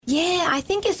I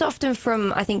think it's often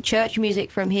from, church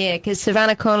music from here, because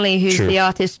Savannah Connolly, who's the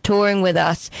artist touring with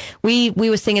us, we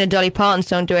were singing a Dolly Parton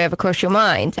song, Do I Ever Cross Your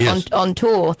Mind, on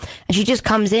tour, and she just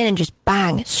comes in and just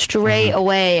bang, straight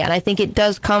away, and I think it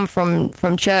does come from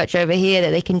church over here,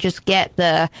 that they can just get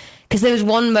the... Because there was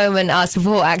one moment, our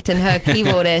support act and her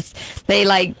keyboardist, they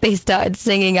started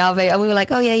singing Ave, and we were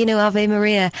like, oh yeah, Ave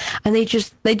Maria, and they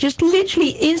just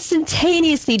literally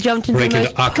instantaneously jumped into the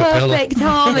most perfect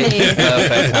harmony.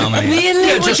 Perfect harmony.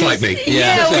 Just like me.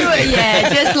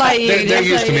 Just like you. They're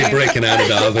used to me breaking out of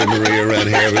Ave Maria around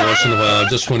here every once in a while,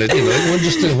 just when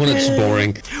when it's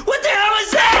boring. What the hell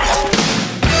is that?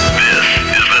 This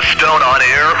is the Stone on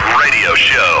Air radio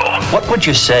show. What would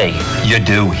you say you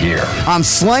do here? I'm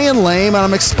slaying lame and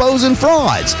I'm exposing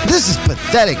frauds. This is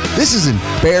pathetic. This is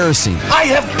embarrassing. I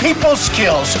have people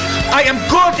skills. I am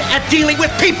good at dealing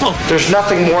with people. There's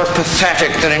nothing more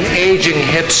pathetic than an aging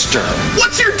hipster.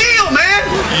 What's your deal, man?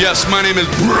 Yes, my name is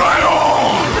Brian.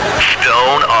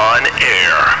 Stone on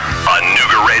Air on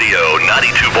Nougat Radio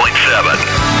 92.7.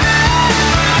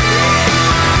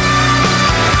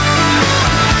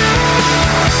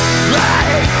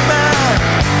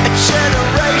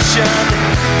 Generation,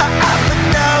 I offer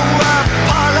no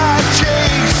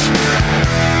apologies.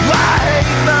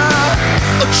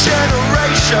 A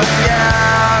generation,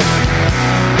 yeah.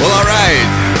 Well, all right.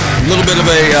 A little bit of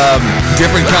a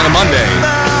different kind of Monday.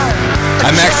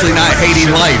 I'm actually not hating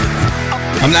life.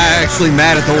 I'm not actually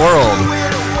mad at the world.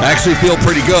 I actually feel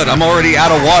pretty good. I'm already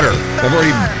out of water. I've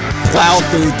already plowed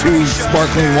through 2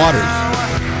 sparkling waters.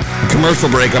 Commercial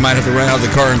break, I might have to run out of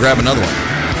the car and grab another one.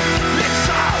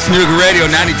 Nougat Radio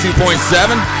 92.7.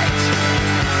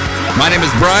 My name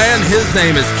is Brian. His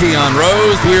name is Keon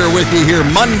Rose. We are with you here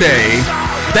Monday.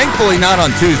 Thankfully not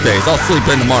on Tuesdays. I'll sleep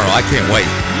in tomorrow. I can't wait.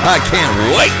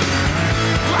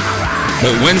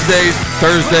 But Wednesdays,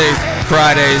 Thursdays,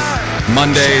 Fridays,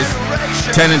 Mondays,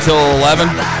 10 until 11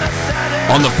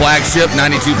 on the flagship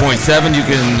 92.7. You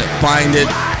can find it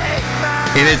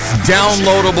in its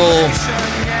downloadable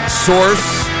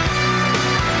source.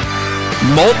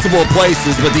 Multiple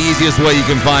places, but the easiest way you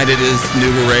can find it is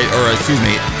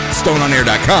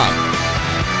StoneOnAir.com.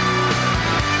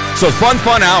 So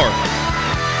fun hour.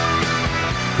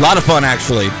 A lot of fun,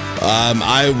 actually.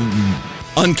 I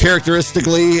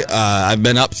uncharacteristically, I've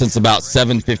been up since about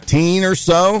 7:15 or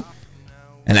so,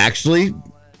 and actually,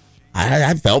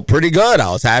 I felt pretty good.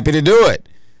 I was happy to do it,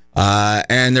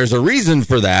 and there's a reason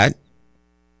for that.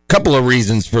 Couple of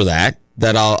reasons for that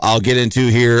I'll get into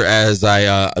here as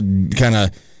I kind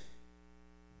of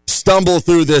stumble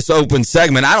through this open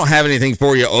segment. I don't have anything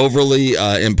for you overly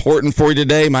important for you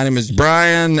today. My name is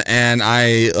Brian, and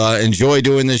I enjoy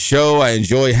doing this show. I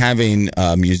enjoy having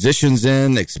musicians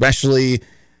in, especially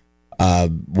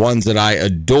ones that I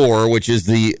adore, which is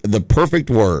the perfect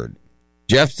word.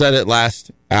 Jeff said it last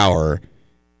hour.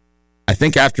 I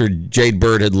think after Jade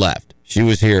Bird had left, she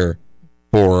was here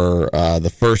for the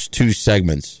first 2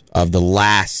 segments of the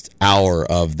last hour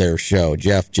of their show,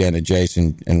 Jeff, Jen, and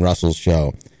Jason and Russell's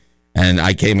show. And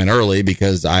I came in early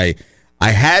because I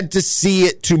had to see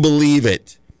it to believe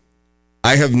it.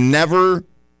 I have never,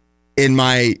 in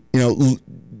my,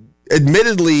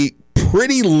 admittedly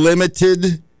pretty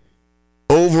limited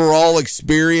overall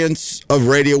experience of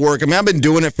radio work. I mean, I've been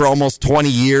doing it for almost 20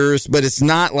 years, but it's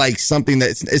not like something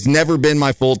it's never been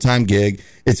my full-time gig.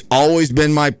 It's always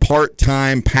been my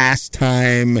part-time,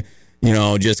 pastime,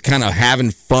 just kind of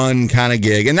having fun kind of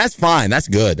gig. And that's fine. That's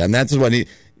good. And that's what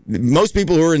most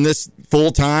people who are in this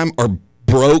full-time are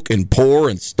broke and poor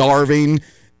and starving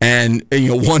and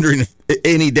wondering if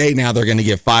any day now they're going to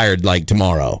get fired like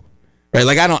tomorrow. Right?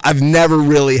 Like I've never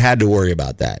really had to worry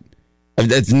about that.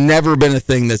 It's never been a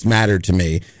thing that's mattered to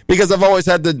me because I've always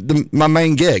had my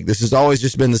main gig. This has always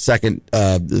just been the second,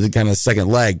 the kind of second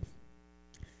leg.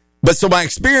 But so my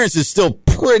experience is still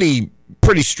pretty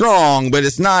strong, but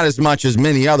it's not as much as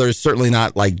many others. Certainly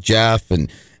not like Jeff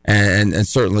and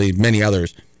certainly many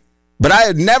others. But I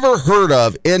had never heard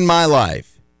of in my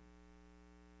life.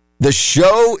 The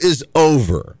show is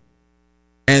over,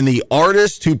 and the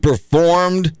artist who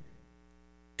performed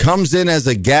comes in as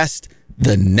a guest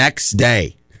the next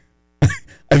day.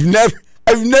 I've never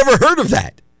heard of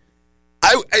that.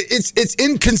 It's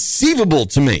inconceivable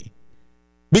to me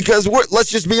because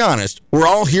let's just be honest. We're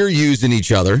all here using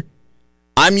each other.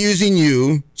 I'm using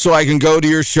you so I can go to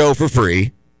your show for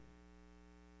free,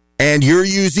 and you're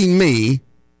using me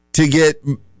to get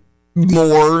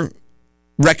more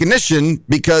recognition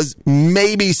because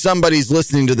maybe somebody's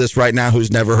listening to this right now who's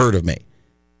never heard of me.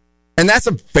 And that's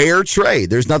a fair trade.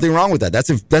 There's nothing wrong with that.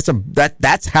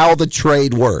 That's how the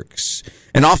trade works.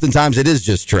 And oftentimes it is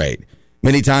just trade.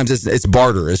 Many times it's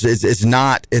barter. It's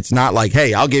not like,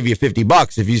 hey, I'll give you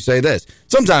 $50 if you say this.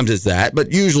 Sometimes it's that,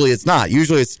 but usually it's not.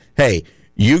 Usually it's, hey,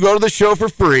 you go to the show for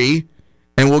free,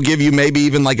 and we'll give you maybe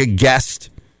even like a guest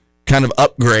kind of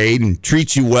upgrade and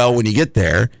treat you well when you get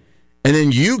there. And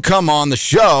then you come on the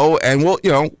show, and we'll,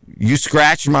 you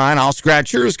scratch mine, I'll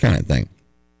scratch yours kind of thing.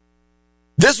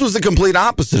 This was the complete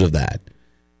opposite of that.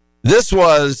 This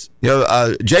was,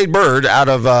 Jade Bird out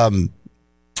of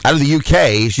the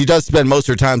UK. She does spend most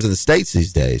of her time in the States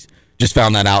these days. Just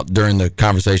found that out during the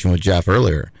conversation with Jeff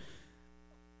earlier.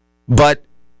 But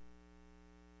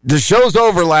the show's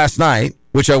over last night,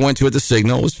 which I went to at the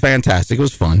Signal. It was fantastic. It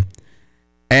was fun.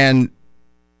 And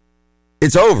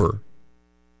it's over.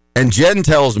 And Jen,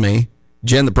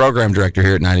 the program director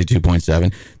here at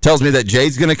 92.7, tells me that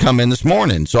Jade's going to come in this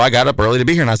morning. So I got up early to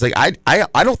be here, and I was like,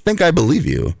 I don't think I believe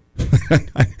you.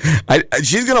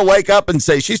 She's going to wake up and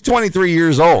say she's 23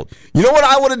 years old. You know what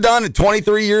I would have done at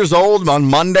 23 years old on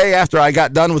Monday after I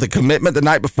got done with a commitment the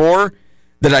night before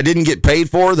that I didn't get paid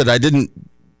for, that I didn't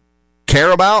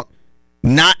care about?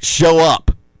 Not show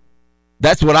up.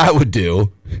 That's what I would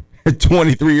do at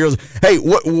 23 years old. Hey,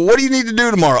 what do you need to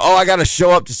do tomorrow? Oh, I got to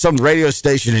show up to some radio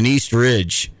station in East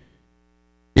Ridge.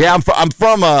 Yeah, I'm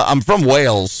from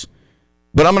Wales,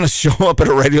 but I'm going to show up at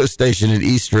a radio station in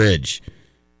East Ridge.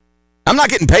 I'm not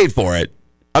getting paid for it.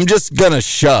 I'm just going to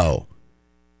show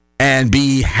and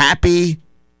be happy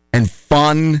and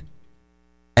fun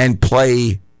and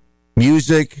play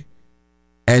music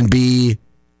and be,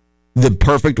 the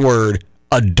perfect word,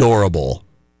 adorable.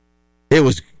 It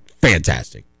was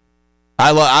fantastic.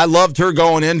 I loved her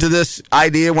going into this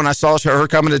idea when I saw her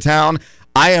coming to town.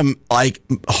 I am like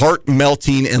heart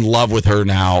melting in love with her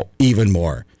now even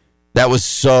more. That was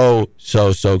so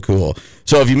cool.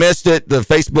 So if you missed it, the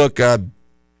Facebook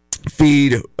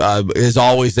feed is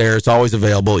always there. It's always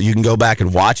available. You can go back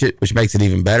and watch it, which makes it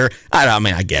even better.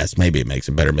 I guess maybe it makes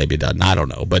it better, maybe it doesn't. I don't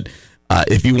know. But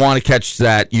if you want to catch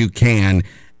that, you can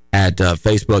at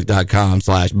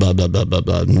facebook.com/blah, blah, blah, blah,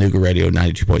 blah, Nuga Radio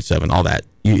 92.7, all that.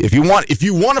 If you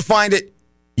want to find it,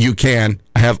 you can.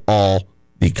 I have all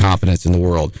the confidence in the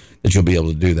world that you'll be able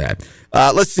to do that.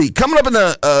 Let's see. Coming up in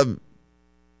the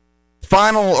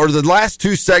final or the last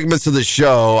two segments of the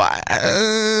show,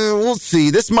 we'll see.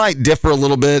 This might differ a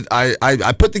little bit.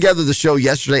 I put together the show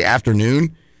yesterday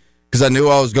afternoon because I knew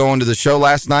I was going to the show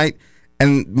last night,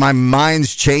 and my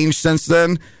mind's changed since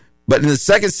then. But in the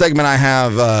second segment I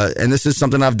have, and this is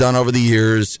something I've done over the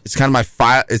years, it's kind of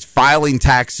it's filing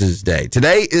taxes day.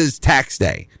 Today is tax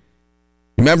day.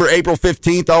 Remember April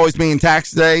 15th always being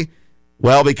tax day?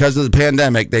 Well, because of the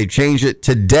pandemic, they changed it.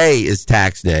 Today is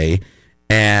tax day,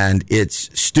 and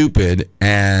it's stupid,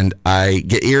 and I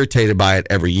get irritated by it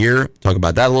every year. Talk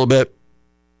about that a little bit.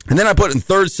 And then I put in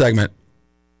third segment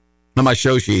on my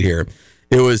show sheet here.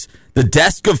 It was the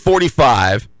desk of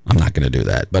 45. I'm not going to do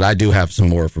that, but I do have some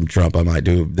more from Trump I might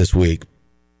do this week.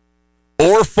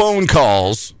 Or phone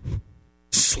calls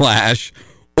 /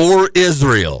 or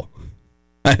Israel.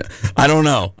 I don't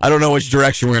know. I don't know which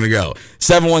direction we're going to go.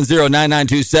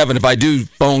 710-9927. If I do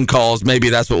phone calls, maybe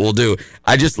that's what we'll do.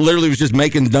 I just literally was just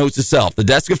making notes to self. The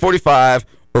desk of 45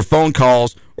 or phone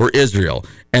calls or Israel.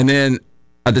 And then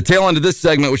at the tail end of this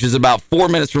segment, which is about 4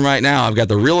 minutes from right now, I've got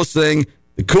the realest thing,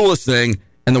 the coolest thing,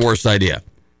 and the worst idea.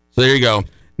 So there you go.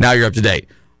 Now you're up to date.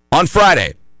 On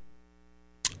Friday,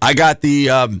 I got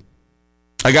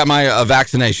my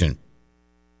vaccination.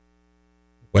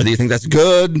 Whether you think that's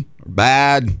good or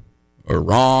bad or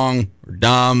wrong or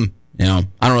dumb, I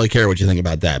don't really care what you think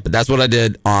about that. But that's what I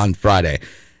did on Friday.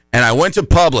 And I went to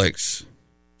Publix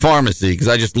pharmacy because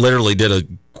I just literally did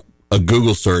a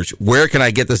Google search. Where can I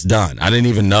get this done? I didn't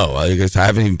even know. I guess I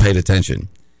haven't even paid attention.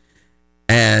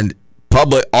 And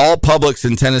all Publix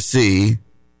in Tennessee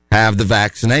have the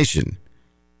vaccination.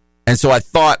 And so I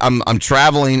thought I'm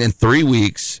traveling in 3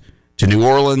 weeks to New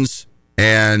Orleans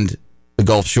and the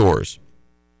Gulf Shores.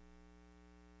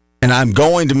 And I'm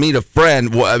going to meet a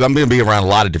friend. Well, I'm going to be around a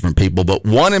lot of different people, but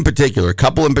a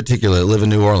couple in particular that live in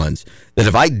New Orleans, that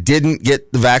if I didn't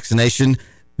get the vaccination,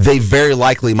 they very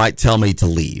likely might tell me to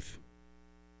leave.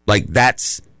 Like,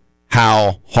 that's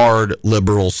how hard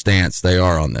liberal stance they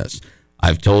are on this.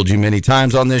 I've told you many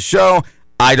times on this show,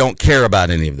 I don't care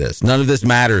about any of this. None of this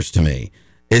matters to me.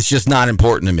 It's just not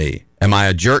important to me. Am I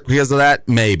a jerk because of that?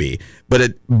 Maybe.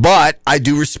 But I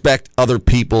do respect other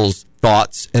people's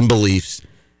thoughts and beliefs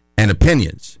and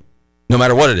opinions, no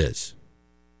matter what it is.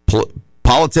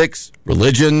 Politics,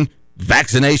 religion,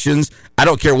 vaccinations, I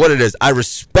don't care what it is. I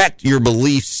respect your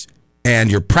beliefs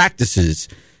and your practices.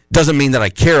 Doesn't mean that I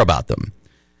care about them.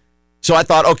 So I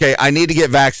thought, okay, I need to get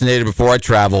vaccinated before I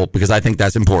travel because I think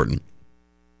that's important.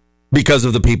 because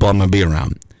of the people I'm going to be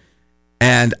around.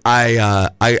 And I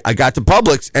got to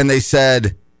Publix, and they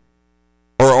said,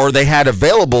 or they had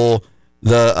available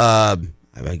the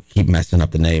I keep messing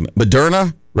up the name,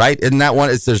 Moderna, right? Isn't that one?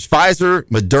 There's Pfizer,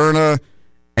 Moderna,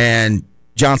 and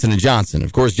Johnson & Johnson.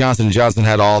 Of course, Johnson & Johnson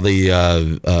had all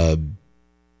the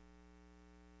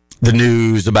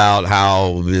news about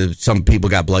how some people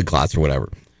got blood clots or whatever.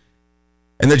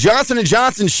 And the Johnson &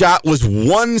 Johnson shot was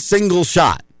one single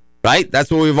shot, right?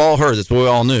 That's what we've all heard. That's what we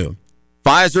all knew.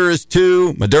 Pfizer is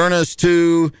 2, Moderna is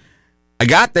 2. I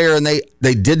got there, and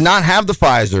they did not have the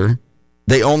Pfizer.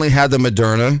 They only had the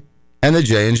Moderna and the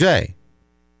J&J.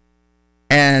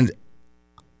 And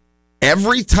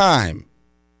every time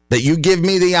that you give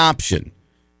me the option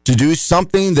to do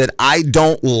something that I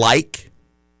don't like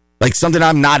something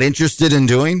I'm not interested in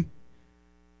doing,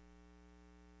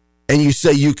 and you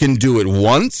say you can do it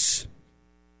once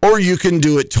or you can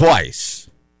do it twice,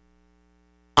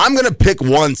 I'm going to pick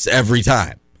once every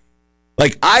time.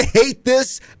 I hate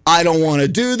this. I don't want to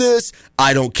do this.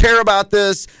 I don't care about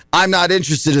this. I'm not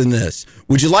interested in this.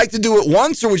 Would you like to do it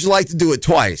once or would you like to do it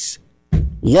twice?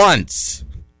 Once.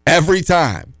 Every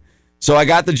time. So I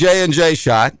got the J&J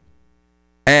shot,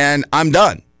 and I'm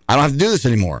done. I don't have to do this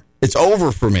anymore. It's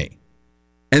over for me.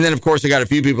 And then, of course, I got a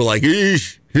few people like,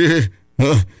 eesh, you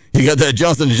got that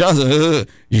Johnson & Johnson.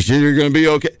 You sure you're going to be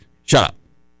okay? Shut up.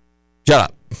 Shut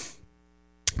up.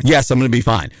 Yes, I'm going to be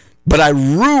fine. But I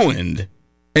ruined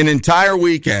an entire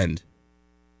weekend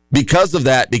because of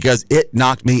that, because it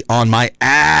knocked me on my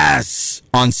ass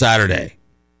on Saturday.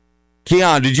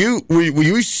 Keon, were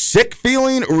you sick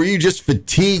feeling, or were you just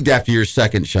fatigued after your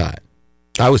second shot?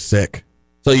 I was sick.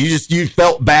 So you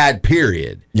felt bad,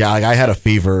 period. Yeah, I had a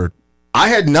fever. I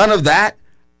had none of that.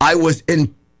 I was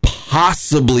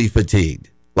impossibly fatigued.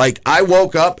 I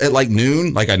woke up at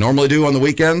noon, like I normally do on the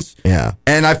weekends. Yeah.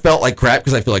 And I felt like crap,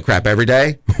 because I feel like crap every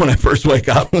day when I first wake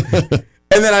up.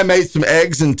 And then I made some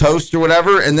eggs and toast or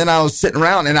whatever. And then I was sitting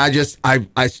around, and I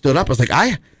stood up. I was like,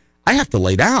 I have to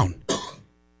lay down.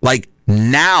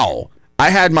 Now. I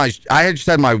had just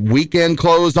had my weekend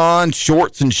clothes on,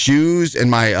 shorts and shoes,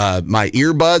 and my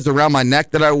earbuds around my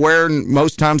neck that I wear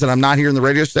most times that I'm not here in the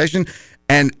radio station.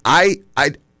 And I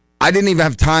didn't even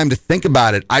have time to think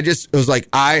about it. It was like,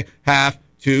 I have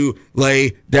to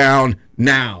lay down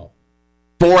now.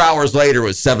 4 hours later, it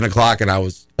was 7 o'clock, and I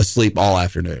was asleep all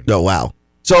afternoon. Oh, wow.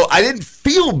 So I didn't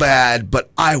feel bad,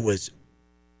 but I was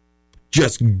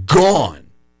just gone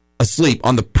asleep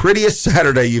on the prettiest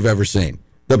Saturday you've ever seen.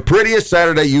 The prettiest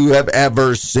Saturday you have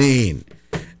ever seen.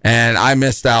 And I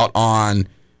missed out on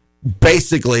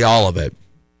basically all of it.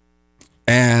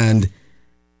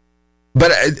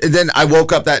 But then I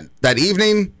woke up that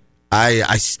evening.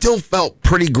 I still felt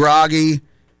pretty groggy.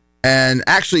 And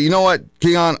actually, you know what,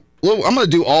 Keon? I'm going to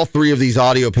do all 3 of these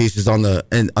audio pieces on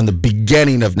the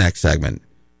beginning of next segment,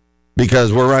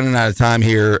 because we're running out of time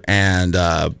here, and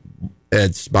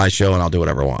it's my show, and I'll do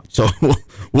whatever I want. So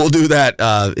we'll do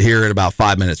that here in about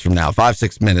 5 minutes from now,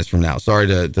 5-6 minutes from now. Sorry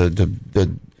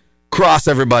to cross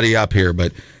everybody up here,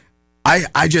 but I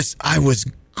was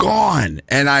gone,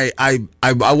 and I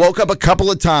woke up a couple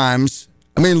of times.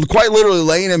 I mean, quite literally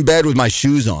laying in bed with my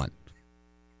shoes on.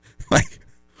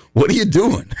 What are you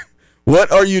doing?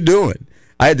 What are you doing?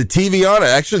 I had the TV on.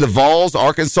 Actually, the Vols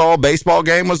Arkansas baseball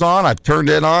game was on. I turned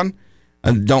it on.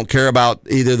 I don't care about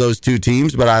either of those two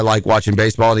teams, but I like watching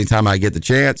baseball anytime I get the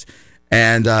chance.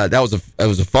 And it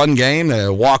was a fun game,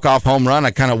 a walk-off home run.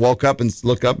 I kind of woke up and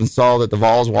looked up and saw that the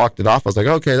Vols walked it off. I was like,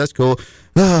 okay, that's cool.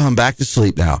 I'm back to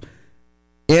sleep now.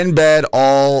 In bed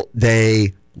all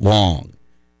day long.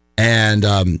 And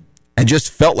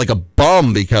just felt like a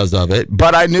bum because of it.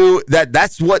 But I knew that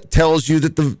that's what tells you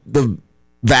that the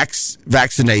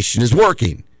vaccination is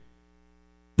working.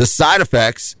 The side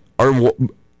effects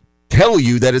tell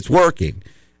you that it's working.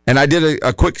 And I did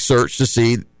a quick search to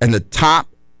see, and the top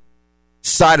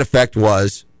side effect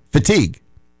was fatigue.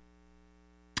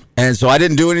 And so I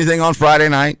didn't do anything on Friday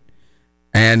night.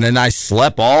 And then I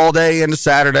slept all day into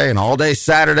Saturday and all day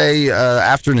Saturday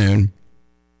afternoon.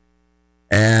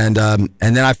 And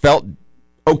then I felt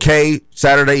okay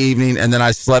Saturday evening, and then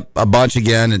I slept a bunch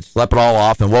again and slept it all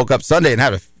off, and woke up Sunday and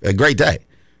had a great day.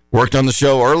 Worked on the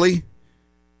show early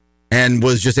and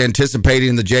was just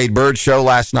anticipating the Jade Bird show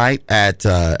last night at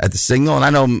the Signal. And I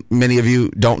know many of you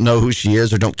don't know who she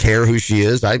is or don't care who she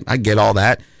is. I get all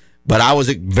that. But I was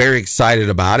very excited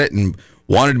about it and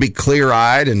wanted to be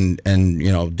clear-eyed and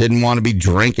didn't want to be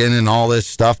drinking and all this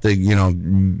stuff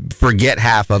to, forget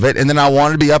half of it. And then I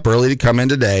wanted to be up early to come in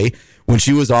today when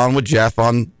she was on with Jeff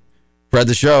on Fred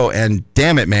the Show. And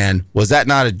damn it, man, was that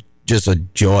not just a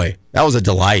joy? That was a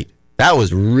delight. That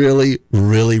was really,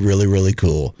 really, really, really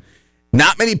cool.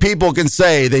 Not many people can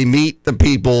say they meet the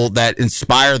people that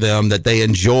inspire them, that they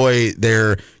enjoy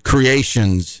their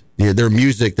creations, their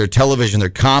music, their television, their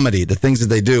comedy, the things that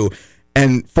they do.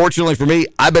 And fortunately for me,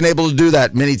 I've been able to do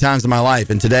that many times in my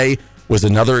life. And today was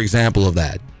another example of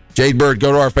that. Jade Bird,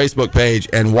 go to our Facebook page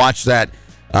and watch that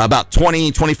about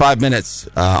 20, 25 minutes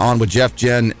on with Jeff,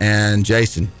 Jen, and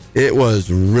Jason. It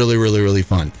was really, really, really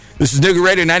fun. This is Nougat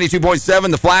Radio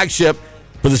 92.7, the flagship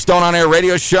for the Stone on Air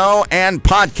radio show and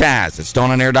podcast at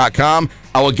stoneonair.com.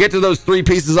 I will get to those 3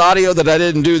 pieces of audio that I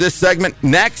didn't do this segment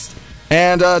next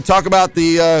and talk about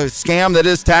the scam that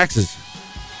is taxes.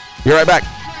 Be right back.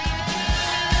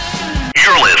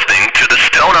 You're listening to the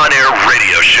Stone on Air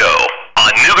radio show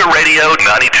on Nougat Radio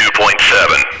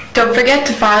 92.7. Don't forget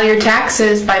to file your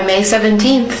taxes by May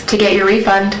 17th to get your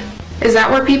refund. Is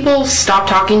that where people stop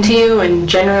talking to you and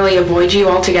generally avoid you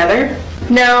altogether?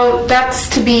 No, that's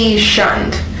to be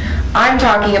shunned. I'm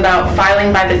talking about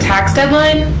filing by the tax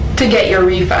deadline to get your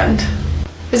refund.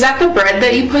 Is that the bread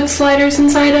that you put sliders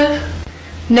inside of?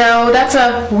 No, that's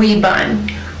a wee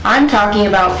bun. I'm talking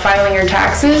about filing your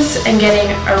taxes and getting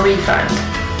a refund.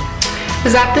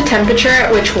 Is that the temperature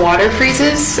at which water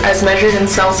freezes as measured in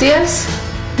Celsius?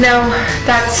 No,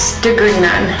 that's degree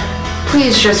none.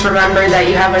 Please just remember that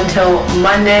you have until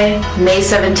Monday, May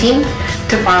 17th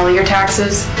to file your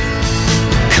taxes.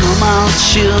 Come on,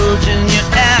 children,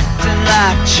 you're acting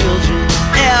like children.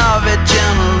 Every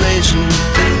generation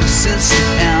thinks it's the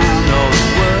end of the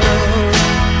world.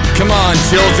 Come on,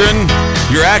 children,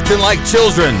 you're acting like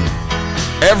children.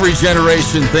 Every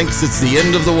generation thinks it's the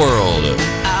end of the world.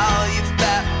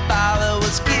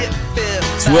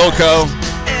 It's Wilco.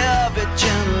 Every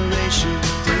generation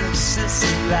thinks it's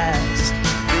the last.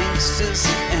 Thinks it's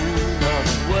the end of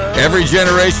the world. Every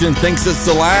generation thinks it's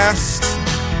the last.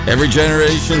 Every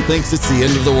generation thinks it's the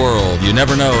end of the world. You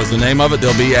never know. Is the name of it.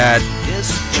 They'll be at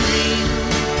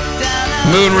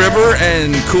Moon River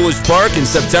and Coolidge Park in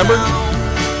September.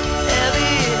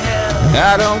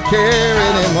 I don't care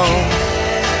anymore.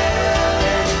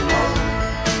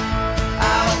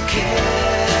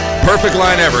 Perfect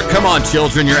line ever. Come on,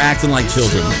 children. You're acting like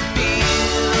children.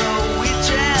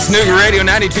 Nougat Radio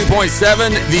 92.7,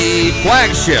 the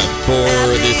flagship for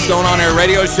the Stone on Air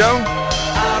radio show.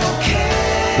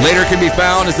 Later can be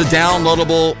found as a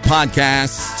downloadable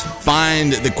podcast.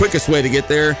 Find the quickest way to get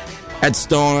there at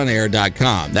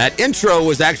stoneonair.com. That intro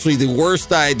was actually the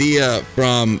worst idea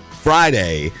from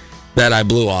Friday that I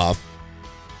blew off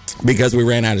because we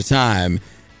ran out of time.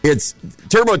 It's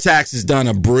TurboTax has done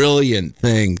a brilliant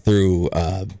thing through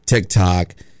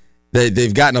TikTok.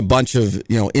 They've gotten a bunch of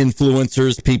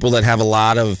influencers, people that have a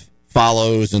lot of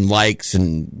follows and likes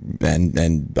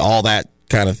and all that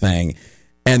kind of thing.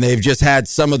 And they've just had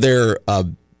some of their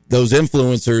those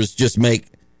influencers just make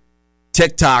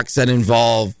TikToks that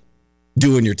involve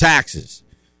doing your taxes.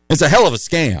 It's a hell of a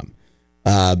scam.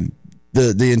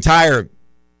 The entire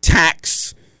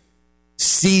tax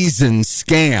season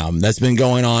scam that's been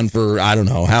going on for, I don't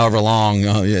know, however long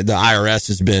the IRS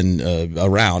has been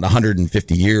around,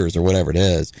 150 years or whatever it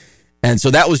is. And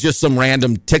so that was just some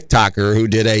random TikToker who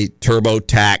did a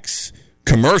TurboTax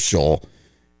commercial.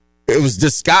 It was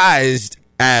disguised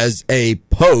as a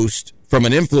post from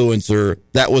an influencer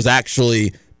that was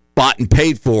actually bought and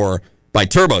paid for by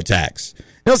TurboTax.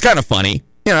 It was kind of funny,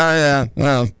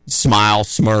 smile,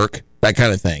 smirk, that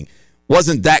kind of thing.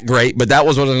 Wasn't that great, but that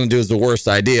was what I'm going to do as the worst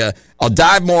idea. I'll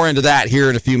dive more into that here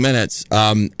in a few minutes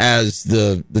as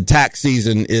the tax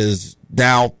season is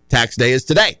now, tax day is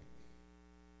today.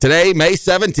 Today, May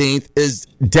 17th, is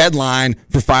deadline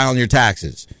for filing your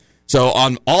taxes. So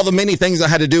on all the many things I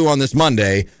had to do on this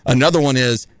Monday, another one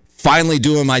is finally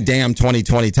doing my damn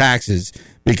 2020 taxes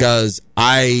because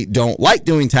I don't like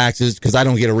doing taxes because I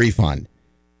don't get a refund.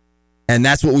 And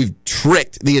that's what we've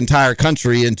tricked the entire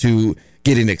country into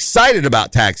getting excited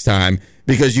about tax time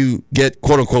because you get,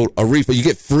 quote unquote, a refund. You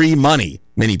get free money.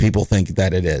 Many people think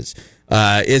that it is.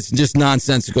 It's just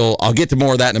nonsensical. I'll get to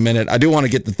more of that in a minute. I do want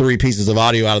to get the 3 pieces of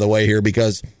audio out of the way here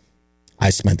because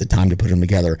I spent the time to put them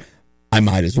together. I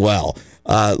might as well.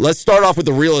 Let's start off with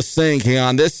the realest thing,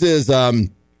 Keon. This is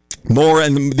more,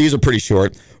 and these are pretty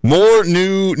short, more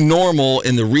new normal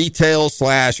in the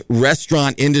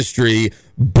retail/restaurant industry.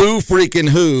 Boo freaking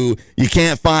who. You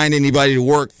can't find anybody to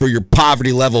work for your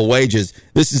poverty level wages.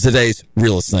 This is today's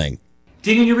realest thing.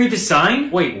 Didn't you read the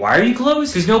sign? Wait, why are you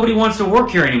closed? Because nobody wants to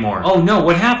work here anymore. Oh no,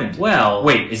 what happened? Well,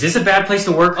 wait, is this a bad place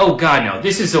to work? Oh god, no,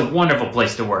 this is a wonderful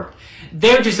place to work.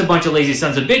 They're just a bunch of lazy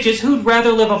sons of bitches who'd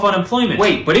rather live off unemployment.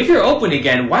 Wait, but if you're open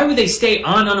again, why would they stay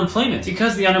on unemployment?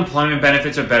 Because the unemployment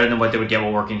benefits are better than what they would get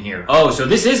while working here. Oh, so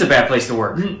this is a bad place to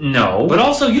work. No. But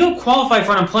also, you don't qualify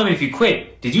for unemployment if you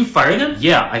quit. Did you fire them?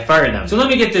 Yeah, I fired them. So let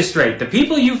me get this straight. The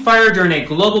people you fired during a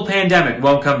global pandemic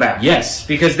won't come back. Yes.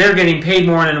 Because they're getting paid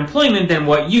more in unemployment than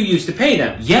what you used to pay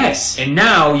them. Yes. And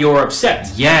now you're upset.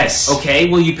 Yes. Okay,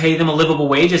 will you pay them a livable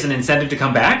wage as an incentive to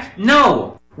come back?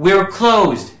 No. We're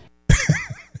closed.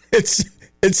 It's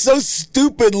so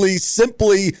stupidly,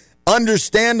 simply,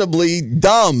 understandably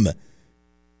dumb.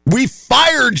 We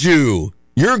fired you.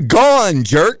 You're gone,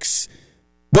 jerks.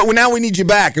 But now we need you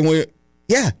back. And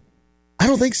I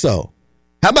don't think so.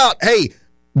 How about, hey,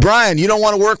 Brian, you don't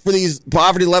want to work for these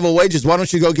poverty level wages. Why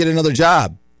don't you go get another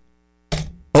job?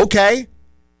 Okay.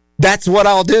 That's what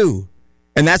I'll do.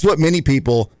 And that's what many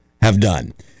people have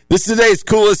done. This is today's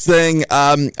coolest thing.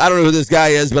 I don't know who this guy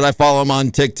is, but I follow him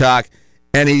on TikTok.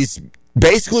 And he's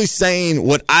basically saying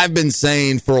what I've been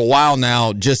saying for a while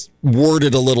now, just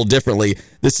worded a little differently.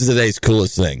 This is today's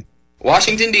coolest thing.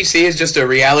 Washington, D.C. is just a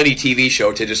reality TV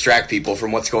show to distract people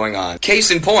from what's going on.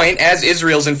 Case in point, as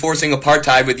Israel's enforcing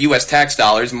apartheid with U.S. tax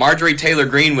dollars, Marjorie Taylor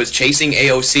Greene was chasing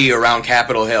AOC around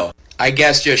Capitol Hill. I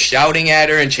guess just shouting at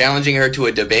her and challenging her to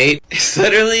a debate. It's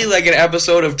literally like an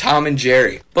episode of Tom and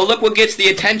Jerry. But look what gets the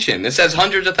attention. This has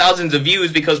hundreds of thousands of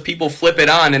views because people flip it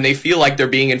on and they feel like they're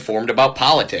being informed about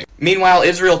politics. Meanwhile,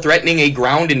 Israel threatening a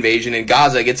ground invasion in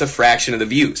Gaza gets a fraction of the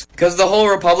views. Because the whole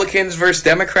Republicans versus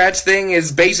Democrats thing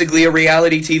is basically a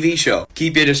reality TV show.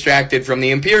 Keep you distracted from the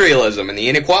imperialism and the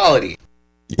inequality.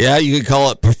 Yeah, you could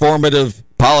call it performative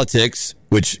politics,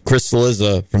 which Chris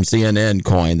Cillizza from CNN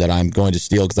coined, that I'm going to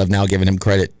steal because I've now given him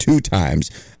credit 2 times.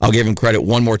 I'll give him credit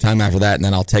one more time after that, and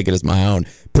then I'll take it as my own.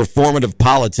 Performative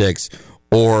politics,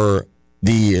 or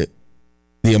the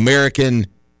American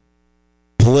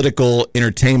political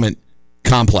entertainment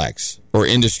complex or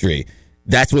industry.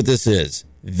 That's what this is.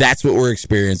 That's what we're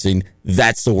experiencing.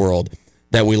 That's the world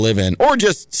that we live in. Or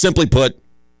just simply put,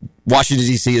 Washington,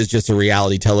 D.C. is just a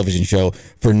reality television show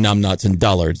for numbnuts and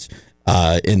dullards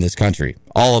in this country.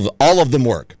 All of them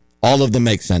work. All of them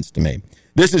make sense to me.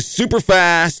 This is super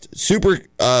fast, super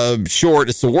short.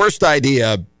 It's the worst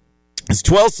idea. It's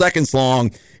 12 seconds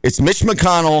long. It's Mitch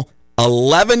McConnell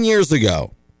 11 years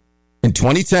ago in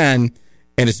 2010,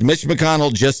 and it's Mitch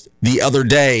McConnell just the other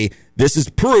day. This is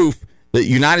proof that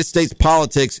United States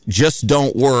politics just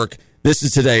don't work. This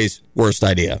is today's worst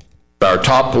idea. Our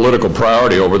top political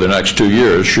priority over the next 2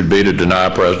 years should be to deny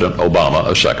President Obama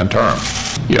a second term.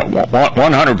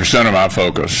 100% of my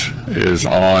focus is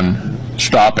on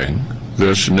stopping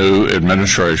this new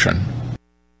administration.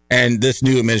 And this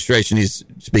new administration, he's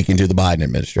speaking to the Biden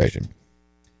administration.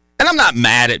 And I'm not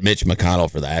mad at Mitch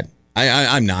McConnell for that.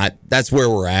 I'm not. That's where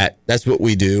we're at. That's what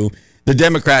we do. The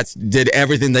Democrats did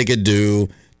everything they could do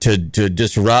to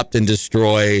disrupt and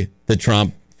destroy the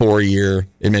Trump 4-year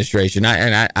administration.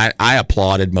 I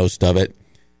applauded most of it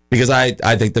because I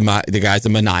think the guy's a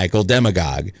maniacal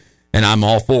demagogue, and I'm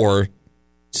all for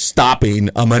stopping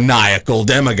a maniacal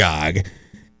demagogue.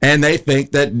 And they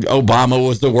think that Obama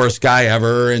was the worst guy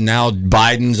ever, and now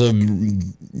Biden's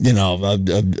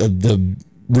the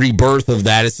rebirth of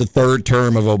that. It's the 3rd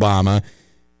term of Obama.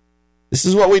 This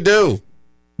is what we do.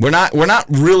 We're not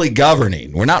really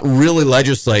governing. We're not really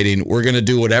legislating. We're going to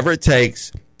do whatever it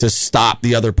takes to stop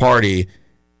the other party.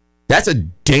 That's a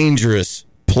dangerous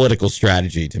political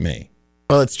strategy to me.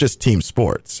 Well, it's just team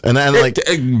sports. And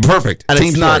perfect. And team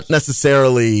it's sports. Not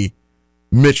necessarily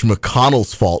Mitch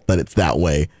McConnell's fault that it's that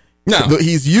way. No.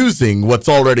 He's using what's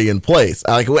already in place.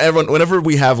 Like whenever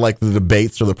we have like the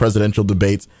debates or the presidential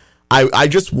debates, I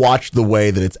just watch the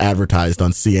way that it's advertised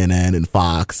on CNN and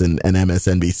Fox and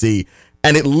MSNBC,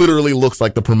 and it literally looks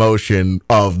like the promotion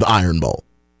of the Iron Bowl.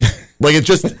 Like, it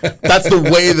just, that's the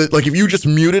way that, like, if you just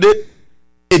muted it,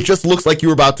 it just looks like you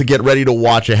were about to get ready to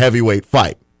watch a heavyweight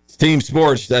fight. It's team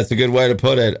sports. That's a good way to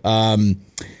put it.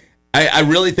 I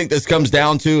really think this comes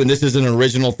down to, and this is an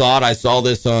original thought. I saw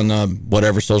this on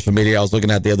whatever social media I was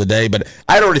looking at the other day, but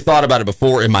I'd already thought about it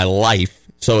before in my life,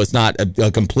 so it's not a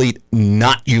complete,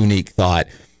 not unique thought.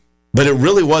 But it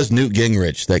really was Newt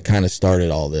Gingrich that kind of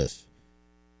started all this.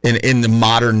 In the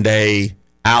modern day,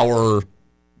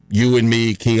 you and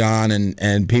me, Keon,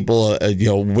 and people,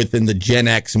 within the Gen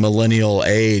X millennial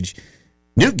age,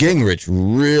 Newt Gingrich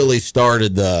really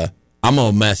started I'm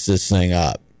gonna mess this thing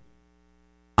up.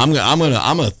 I'm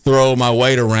gonna throw my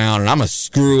weight around and I'm gonna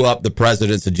screw up the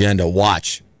president's agenda.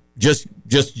 Watch, just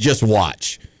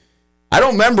watch. I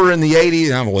don't remember in the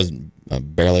 80s, I wasn't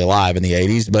barely alive in the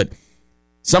 80s, but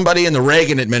somebody in the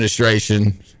Reagan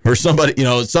administration or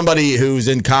somebody who's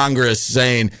in Congress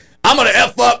saying, I'm going to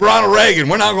F up Ronald Reagan.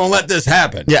 We're not going to let this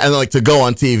happen. Yeah, and like to go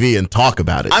on TV and talk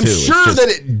about it, I'm sure that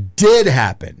it did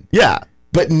happen. Yeah.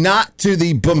 But not to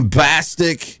the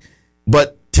bombastic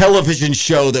but television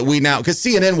show that we now, because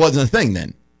CNN wasn't a thing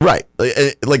then. Right.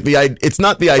 Like it's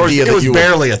not the idea that it was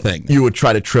barely a thing. You would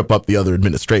try to trip up the other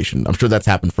administration. I'm sure that's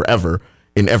happened forever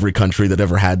in every country that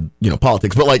ever had,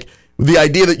 politics. But like the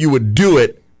idea that you would do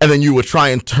it and then you would try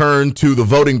and turn to the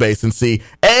voting base and see,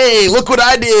 hey, look what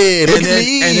I did. Look at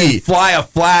me. And then fly a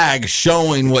flag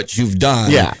showing what you've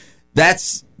done. Yeah. That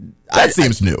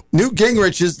seems new. Newt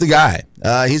Gingrich is the guy.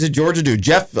 He's a Georgia dude.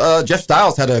 Jeff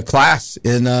Stiles had a class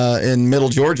in Middle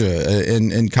Georgia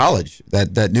in college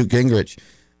that Newt Gingrich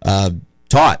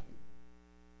taught.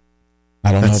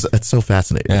 I don't know. That's so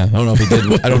fascinating. Yeah, I don't know if he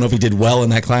did. I don't know if he did well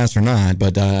in that class or not.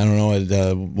 But I don't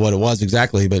know what it was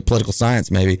exactly. But political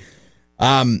science maybe.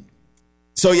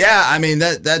 So yeah, I mean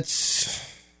that's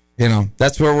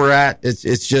where we're at.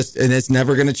 It's just, and it's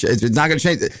never going to change. It's not going to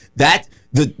change. That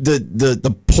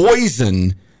the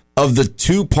poison of the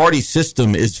two-party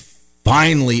system is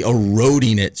finally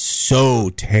eroding it so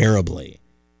terribly.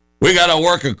 We got to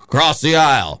work across the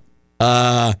aisle.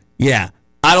 Yeah,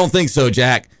 I don't think so,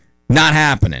 Jack. Not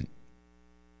happening.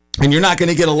 And you're not going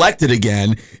to get elected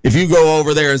again if you go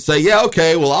over there and say, yeah,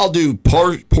 okay, well, I'll do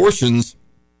portions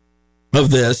of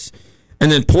this and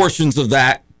then portions of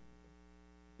that.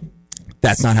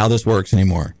 That's not how this works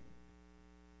anymore.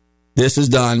 This is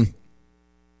done.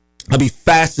 I'll be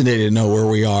fascinated to know where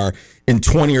we are in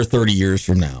 20 or 30 years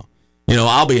from now.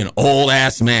 I'll be an old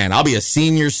ass man. I'll be a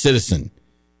senior citizen.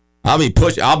 I'll be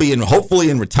hopefully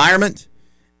in retirement,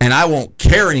 and I won't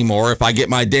care anymore if I get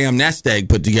my damn nest egg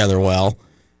put together well,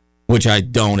 which I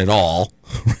don't at all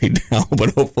right now,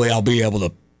 but hopefully I'll be able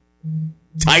to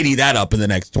tidy that up in the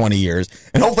next 20 years.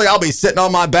 And hopefully I'll be sitting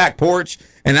on my back porch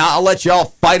and I'll let y'all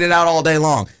fight it out all day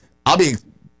long. I'll be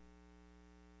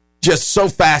just so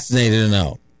fascinated to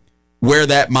know where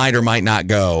that might or might not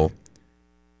go,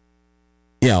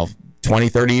 20,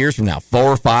 30 years from now, 4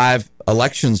 or 5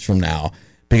 elections from now,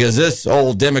 because this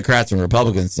old Democrats and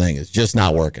Republicans thing is just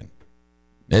not working.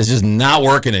 It's just not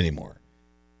working anymore.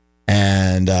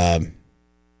 And I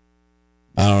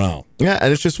don't know. Yeah,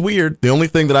 and it's just weird. The only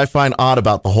thing that I find odd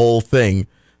about the whole thing,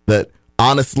 that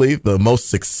honestly, the most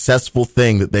successful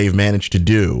thing that they've managed to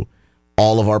do,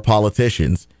 all of our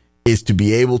politicians, is to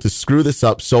be able to screw this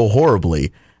up so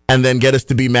horribly and then get us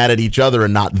to be mad at each other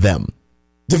and not them.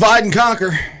 Divide and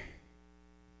conquer.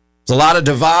 It's a lot of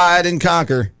divide and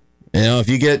conquer. If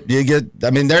you get,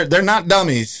 I mean, they're not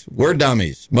dummies. We're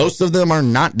dummies. Most of them are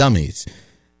not dummies.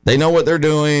 They know what they're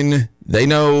doing. They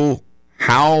know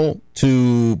how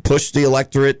to push the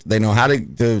electorate. They know how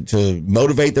to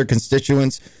motivate their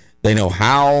constituents. They know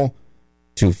how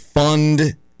to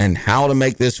fund and how to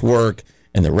make this work.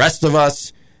 And the rest of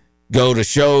us go to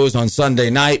shows on Sunday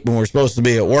night when we're supposed to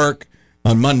be at work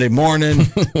on Monday morning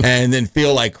and then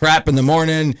feel like crap in the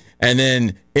morning and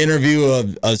then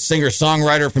interview a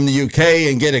singer-songwriter from the UK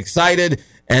and get excited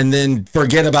and then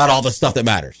forget about all the stuff that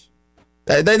matters.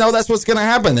 They know that's what's going to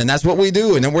happen, and that's what we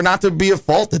do, and we're not to be at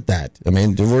fault at that. I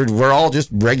mean, we're all just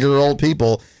regular old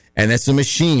people, and it's a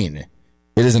machine.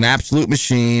 It is an absolute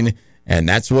machine, and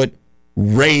that's what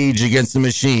Rage Against the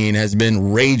Machine has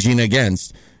been raging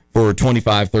against for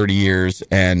 25, 30 years,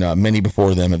 and many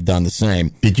before them have done the same.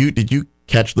 Did you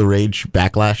catch the Rage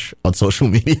backlash on social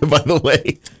media, by the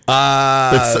way?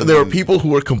 There were people who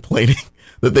were complaining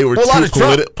that they were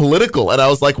too political, and I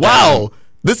was like, wow,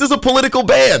 this is a political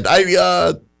band.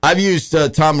 I've used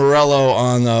Tom Morello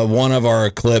on one of our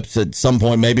clips at some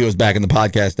point. Maybe it was back in the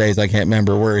podcast days. I can't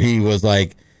remember, where he was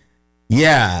like,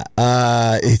 yeah,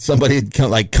 somebody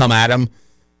had come at him.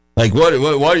 Like, why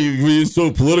are you being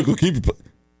so political?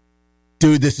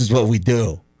 Dude, this is what we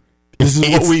do. This is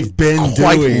what we've been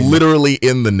quite doing. Literally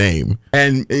in the name.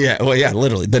 And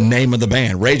literally the name of the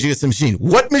band, Rage Against the Machine.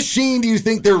 What machine do you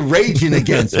think they're raging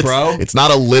against, bro? It's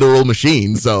not a literal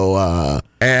machine, so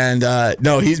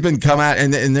no, he's been come out,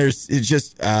 and there's, it's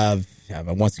just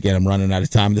once again, I'm running out of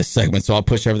time in this segment, so I'll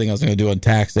push everything I was going to do on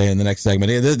tax day in the next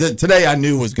segment. Today I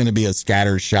knew was going to be a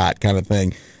scatter shot kind of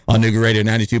thing on Nuga Radio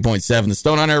 92.7, the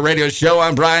Stone on Air radio show.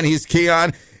 I'm Brian, he's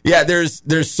Keon. Yeah,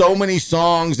 there's so many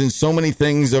songs and so many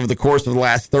things over the course of the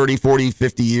last 30, 40,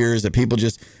 50 years that people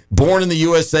just, Born in the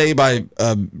USA by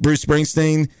Bruce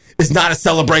Springsteen is not a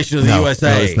celebration of the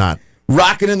USA. No, it's not.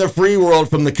 Rockin' in the Free World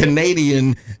from the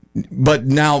Canadian, but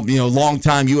now,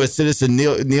 longtime U.S. citizen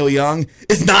Neil Young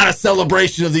is not a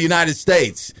celebration of the United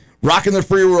States. rocking the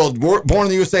free world, born in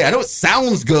the USA. I know it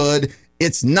sounds good.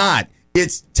 It's not.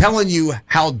 It's telling you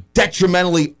how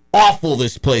detrimentally awful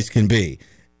this place can be.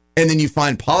 And then you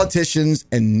find politicians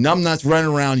and numbnuts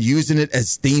running around using it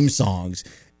as theme songs.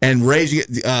 And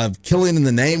Killing in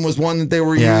the Name was one that they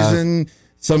were using.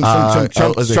 Some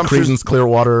Creedence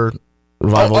Clearwater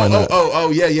Revival.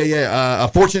 A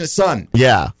Fortunate Son.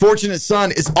 Yeah. Fortunate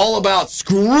Son is all about,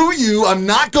 screw you, I'm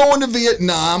not going to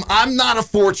Vietnam. I'm not a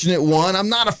fortunate one. I'm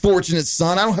not a fortunate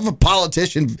son. I don't have a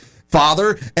politician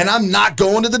father, and I'm not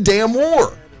going to the damn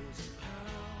war.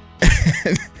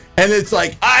 And it's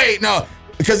like,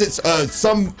 because it's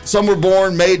some were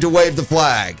born made to wave the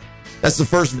flag. That's the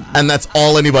first, and that's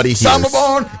all anybody hears. Some were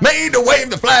born made to wave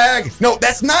the flag. No,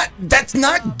 that's not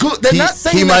good. They're not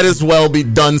saying he might as well be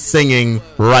done singing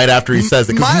right after he says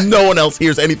it, because no one else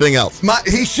hears anything else.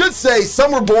 He should say,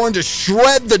 some were born to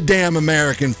shred the damn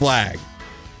American flag.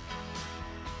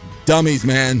 Dummies,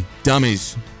 man.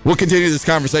 Dummies. We'll continue this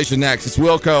conversation next. It's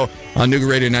Wilco on Nougat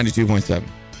Radio 92.7.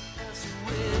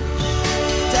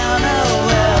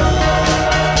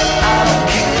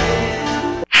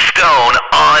 Stone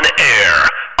on Air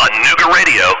on Nougat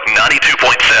Radio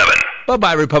 92.7.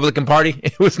 Bye-bye, Republican Party.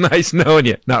 It was nice knowing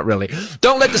you. Not really.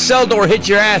 Don't let the cell door hit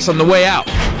your ass on the way out.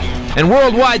 And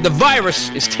worldwide, the virus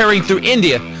is tearing through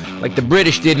India like the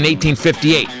British did in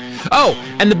 1858. Oh,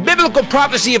 and the biblical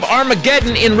prophecy of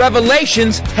Armageddon in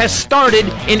Revelations has started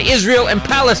in Israel and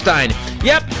Palestine.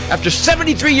 Yep, after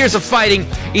 73 years of fighting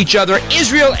each other,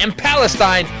 Israel and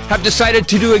Palestine have decided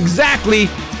to do exactly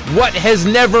what has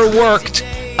never worked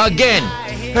again.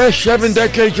 7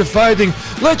 decades of fighting.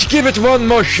 Let's give it one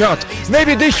more shot.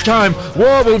 Maybe this time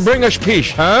war will bring us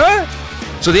peace, huh?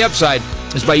 So the upside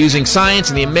is by using science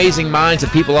and the amazing minds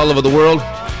of people all over the world,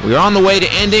 we are on the way to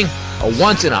ending a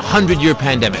once-in-a-100-year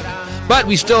pandemic. But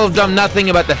we still have done nothing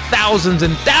about the thousands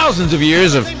and thousands of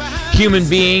years of human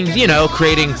beings,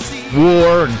 creating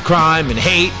war and crime and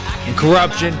hate and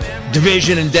corruption,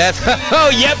 division and death. Oh,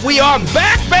 yep, we are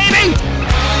back, baby!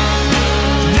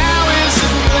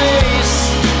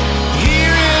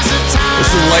 This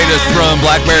is the latest from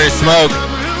Blackberry Smoke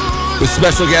with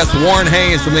special guest Warren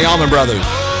Haynes from the Allman Brothers.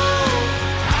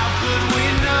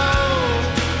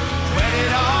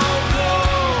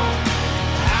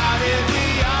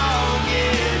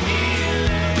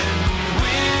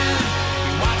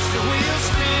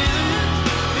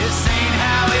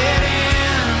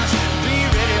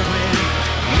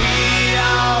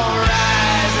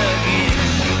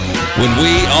 When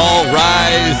we all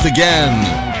rise again.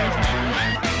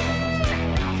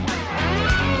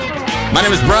 My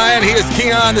name is Brian. He is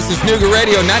Keon. This is Nougat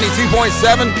Radio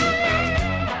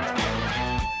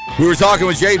 92.7. We were talking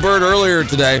with Jade Bird earlier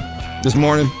this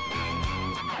morning,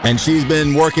 and she's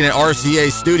been working at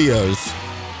RCA Studios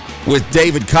with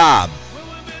David Cobb.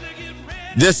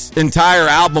 This entire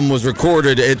album was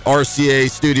recorded at RCA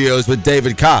Studios with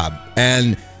David Cobb,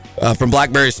 and from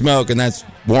Blackberry Smoke, and that's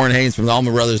Warren Haynes from the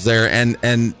Allman Brothers there, and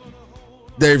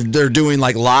they're doing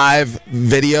like live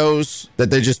videos that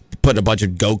they just put a bunch of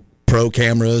GoPro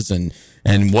cameras and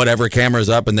whatever cameras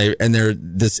up, and they're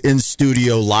this in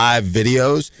studio live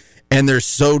videos, and they're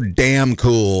so damn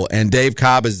cool. And Dave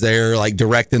Cobb is there like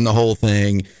directing the whole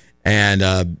thing, and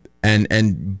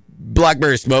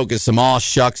Blackberry Smoke is some aw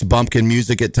shucks bumpkin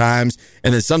music at times,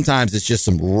 and then sometimes it's just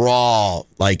some raw,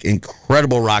 like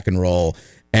incredible rock and roll.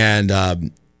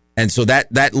 And so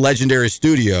that legendary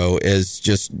studio is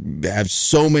just have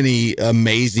so many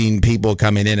amazing people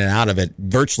coming in and out of it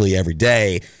virtually every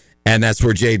day. And that's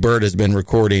where Jade Bird has been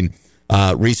recording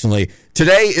recently.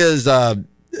 Today is, and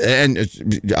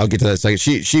I'll get to that in a second.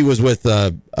 She was with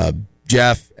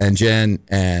Jeff and Jen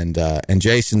and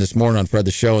Jason this morning on Fred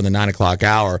the Show in the 9 o'clock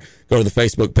hour. Go to the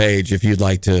Facebook page if you'd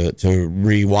like to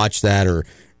rewatch that or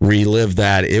relive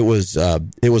that. It was a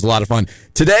lot of fun.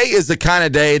 Today is the kind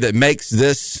of day that makes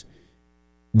this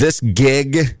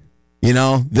gig,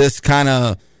 this kind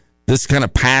of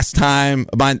pastime,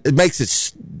 it makes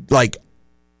it like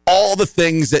all the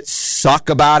things that suck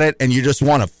about it, and you just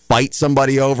want to fight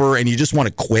somebody over, and you just want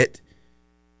to quit.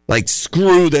 Like,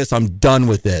 screw this, I'm done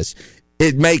with this.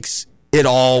 It makes it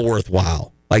all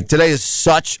worthwhile. Like, today is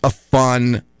such a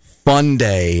fun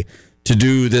day to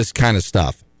do this kind of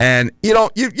stuff. And, you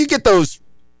get those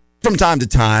from time to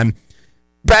time.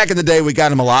 Back in the day, we got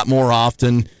them a lot more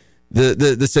often.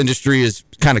 This industry is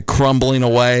kind of crumbling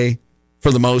away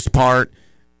for the most part,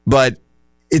 but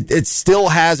it still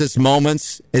has its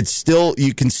moments.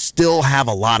 You can still have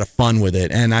a lot of fun with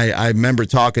it. And I remember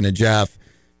talking to Jeff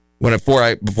before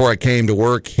I came to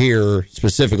work here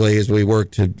specifically, as we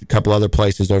worked at a couple other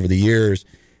places over the years.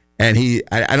 And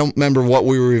I don't remember what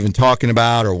we were even talking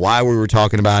about or why we were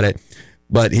talking about it,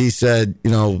 but he said,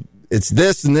 it's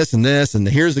this and this and this, and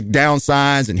here's the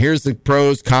downsides, and here's the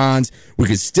pros, cons. We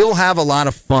could still have a lot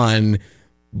of fun,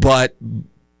 but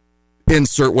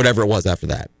insert whatever it was after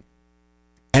that.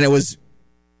 And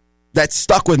that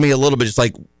stuck with me a little bit. It's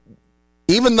like,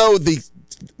 even though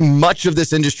much of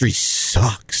this industry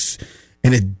sucks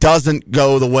and it doesn't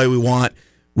go the way we want,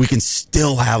 we can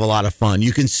still have a lot of fun.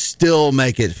 You can still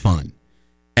make it fun.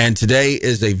 And today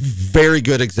is a very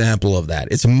good example of that.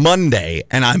 It's Monday,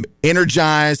 and I'm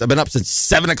energized. I've been up since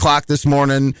 7 o'clock this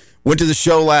morning. Went to the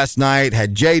show last night.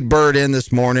 Had Jade Bird in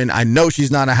this morning. I know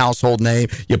she's not a household name.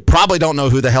 You probably don't know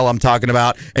who the hell I'm talking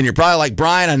about. And you're probably like,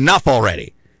 Brian, enough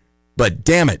already. But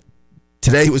damn it,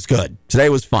 today was good. Today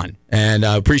was fun. And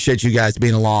I appreciate you guys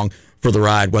being along for the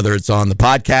ride, whether it's on the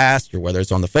podcast or whether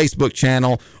it's on the Facebook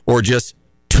channel or just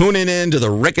tuning in to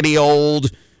the rickety old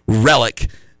relic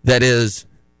that is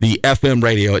the FM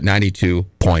radio at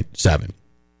 92.7.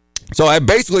 So I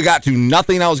basically got to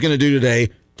nothing I was going to do today,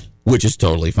 which is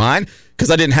totally fine because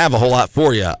I didn't have a whole lot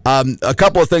for you. A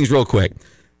couple of things real quick.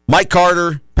 Mike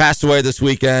Carter passed away this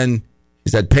weekend.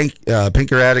 He's had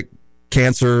pancreatic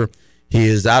cancer. He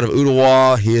is out of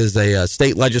Ottawa. He is a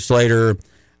state legislator.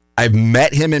 I've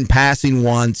met him in passing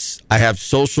once. I have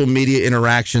social media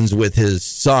interactions with his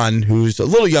son, who's a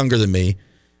little younger than me.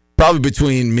 Probably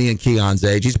between me and Keon's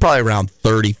age. He's probably around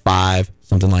 35,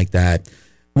 something like that.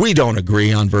 We don't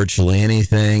agree on virtually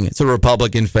anything. It's a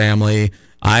Republican family.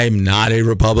 I'm not a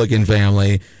Republican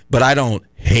family, but I don't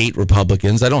hate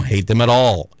Republicans. I don't hate them at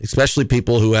all, especially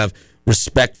people who have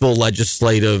respectful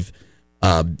legislative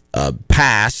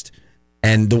past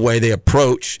and the way they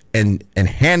approach and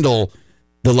handle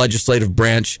the legislative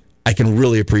branch. I can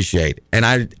really appreciate. And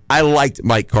I liked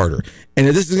Mike Carter. And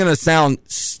this is going to sound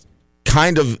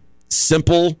kind of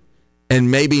simple and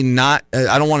maybe not,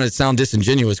 I don't want to sound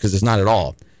disingenuous because it's not at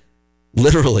all.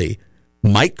 Literally,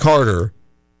 Mike Carter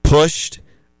pushed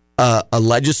a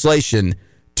legislation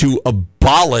to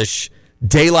abolish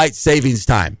daylight savings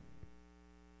time.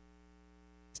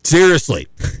 Seriously,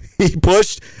 he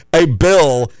pushed a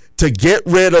bill to get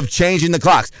rid of changing the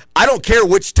clocks. I don't care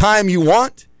which time you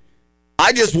want.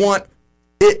 I just want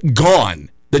it gone.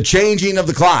 The changing of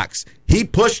the clocks. He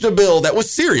pushed a bill that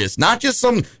was serious, not just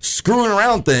some screwing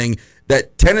around thing,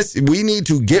 that Tennessee, we need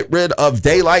to get rid of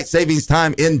daylight savings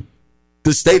time in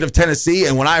the state of Tennessee.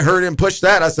 And when I heard him push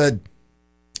that, I said,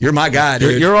 you're my guy,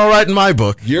 dude. You're all right in my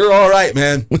book. You're all right,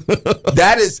 man.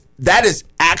 That is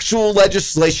actual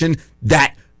legislation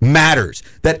that matters,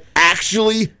 that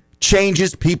actually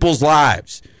changes people's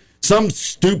lives. Some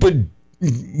stupid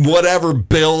whatever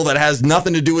bill that has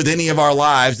nothing to do with any of our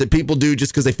lives that people do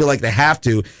just because they feel like they have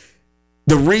to.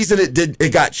 The reason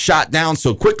it got shot down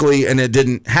so quickly and it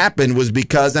didn't happen was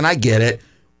because, and I get it,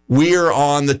 we're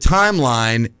on the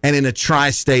timeline and in a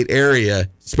tri-state area,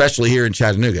 especially here in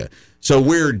Chattanooga. So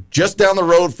we're just down the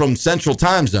road from Central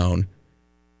Time Zone,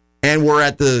 and we're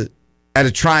at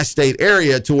a tri-state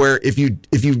area to where if you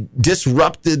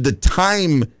disrupted the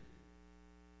time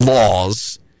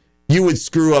laws, you would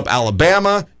screw up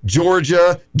Alabama,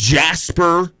 Georgia,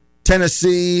 Jasper,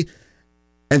 Tennessee.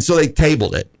 And so they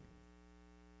tabled it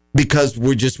because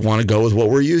we just want to go with what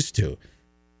we're used to.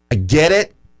 I get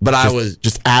it, but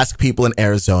just ask people in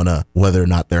Arizona whether or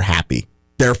not they're happy.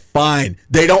 They're fine.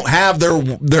 They don't have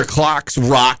their clocks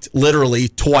rocked literally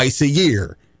twice a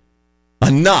year.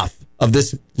 Enough of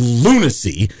this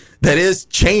lunacy that is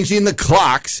changing the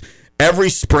clocks every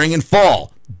spring and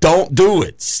fall. Don't do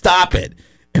it. Stop it.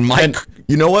 And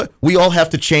you know what? We all have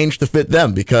to change to fit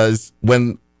them, because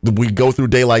when we go through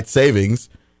daylight savings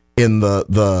in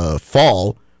the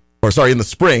fall, in the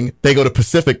spring, they go to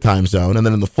Pacific time zone, and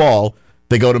then in the fall,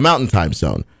 they go to Mountain time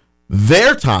zone.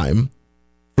 Their time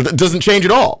doesn't change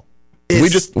at all.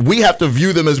 We have to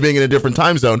view them as being in a different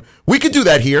time zone. We could do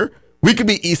that here. We could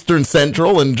be Eastern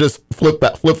Central and just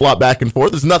flip-flop back and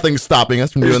forth. There's nothing stopping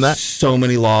us from doing that. So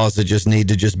many laws that just need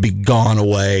to just be gone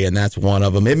away, and that's one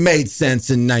of them. It made sense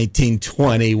in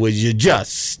 1920. Would you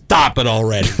just stop it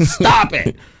already? Stop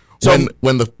it. So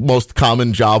when the most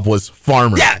common job was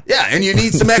farmer. Yeah, and you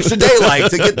need some extra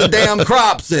daylight to get the damn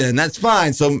crops in. That's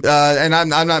fine. So, and I'm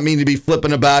not meaning to be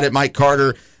flippant about it, Mike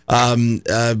Carter.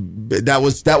 That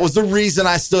was the reason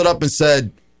I stood up and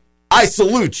said, I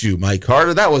salute you, Mike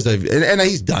Carter. That was and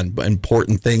he's done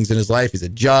important things in his life. He's a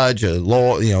judge, a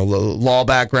law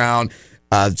background.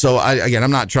 So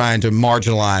I'm not trying to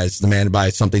marginalize the man by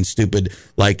something stupid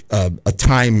like a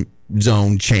time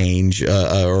zone change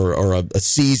or a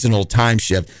seasonal time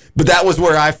shift. But that was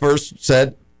where I first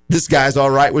said, this guy's all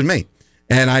right with me.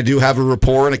 And I do have a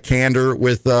rapport and a candor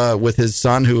with his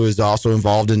son, who is also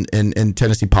involved in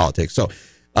Tennessee politics. So,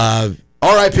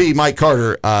 R.I.P. Mike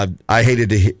Carter. I hated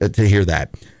to hear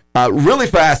that. Really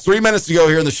fast, 3 minutes to go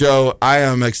here in the show. I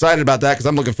am excited about that because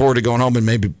I'm looking forward to going home and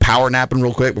maybe power napping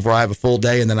real quick before I have a full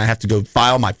day, and then I have to go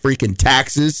file my freaking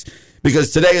taxes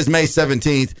because today is May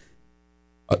 17th,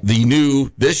 the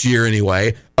new, this year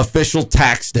anyway, official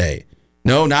tax day.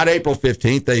 No, not April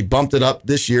 15th. They bumped it up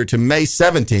this year to May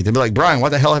 17th. And be like, Brian, why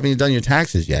the hell haven't you done your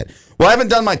taxes yet? Well, I haven't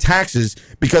done my taxes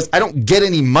because I don't get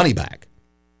any money back.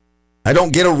 I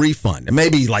don't get a refund.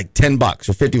 Maybe like $10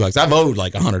 or $50. I've owed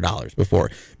like $100 before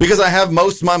because I have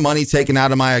most of my money taken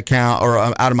out of my account or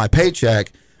out of my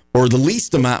paycheck, or the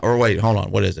least amount. Or wait, hold on.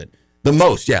 What is it? The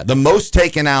most. Yeah, the most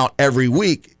taken out every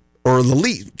week, or the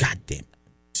least. God damn it.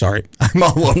 Sorry, I'm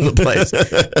all over the place.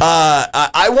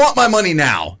 I want my money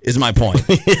now, is my point.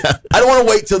 Yeah. I don't want to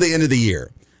wait till the end of the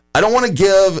year. I don't want to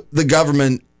give the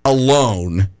government a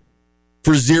loan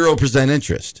for 0%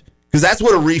 interest, because that's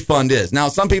what a refund is. Now,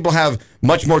 some people have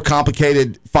much more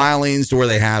complicated filings to where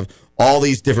they have all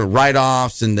these different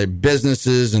write-offs and their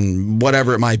businesses and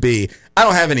whatever it might be. I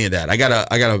don't have any of that. I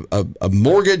got a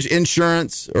mortgage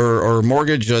insurance or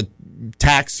mortgage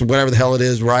tax, whatever the hell it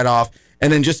is, write-off.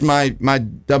 And then just my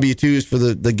W-2s for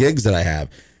the gigs that I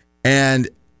have. And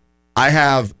I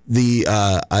have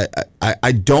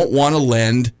I don't want to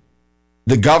lend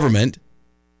the government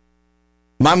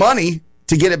my money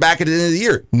to get it back at the end of the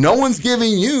year. No one's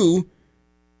giving you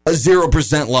a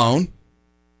 0% loan.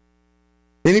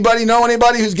 Anybody know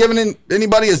anybody who's giving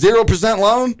anybody a 0%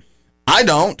 loan? I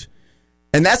don't.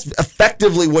 And that's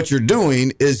effectively what you're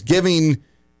doing, is giving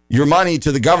your money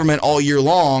to the government all year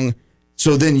long.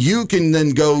 So then you can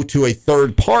then go to a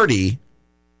third party,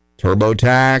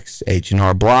 TurboTax,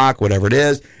 H&R Block, whatever it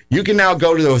is. You can now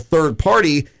go to a third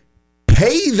party,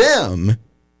 pay them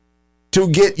to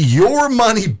get your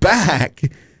money back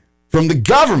from the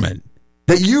government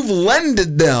that you've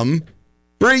lended them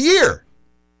for a year.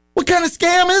 What kind of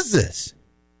scam is this?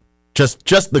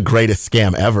 Just the greatest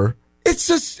scam ever. It's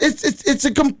just it's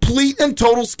a complete and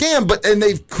total scam. And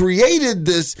they've created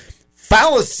this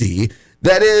fallacy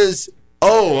that is,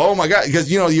 oh my God, because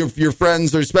your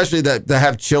friends, or especially that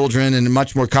have children and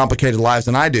much more complicated lives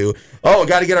than I do. Oh,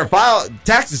 got to get our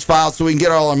taxes filed so we can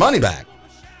get all our money back.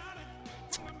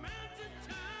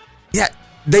 Yeah,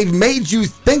 they've made you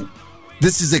think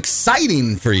this is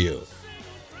exciting for you.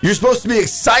 You're supposed to be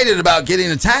excited about getting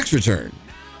a tax return.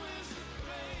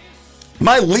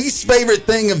 My least favorite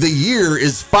thing of the year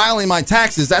is filing my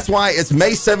taxes. That's why it's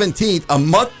May 17th, a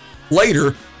month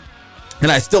later,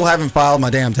 and I still haven't filed my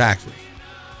damn taxes.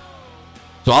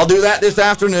 So I'll do that this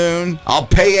afternoon. I'll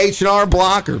pay H&R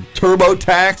Block or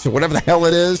TurboTax or whatever the hell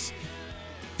it is,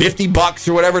 $50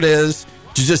 or whatever it is,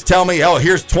 to just tell me, oh,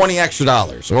 here's $20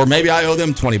 extra, or maybe I owe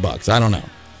them $20. I don't know.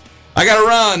 I got to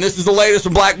run. This is the latest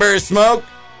from Blackberry Smoke.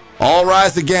 All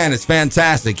Rise Again. It's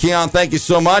fantastic. Keon, thank you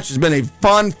so much. It's been a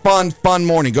fun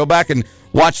morning. Go back and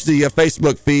watch the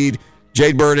Facebook feed.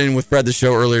 Jade Burden with Fred the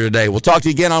Show earlier today. We'll talk to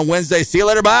you again on Wednesday. See you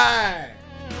later. Bye.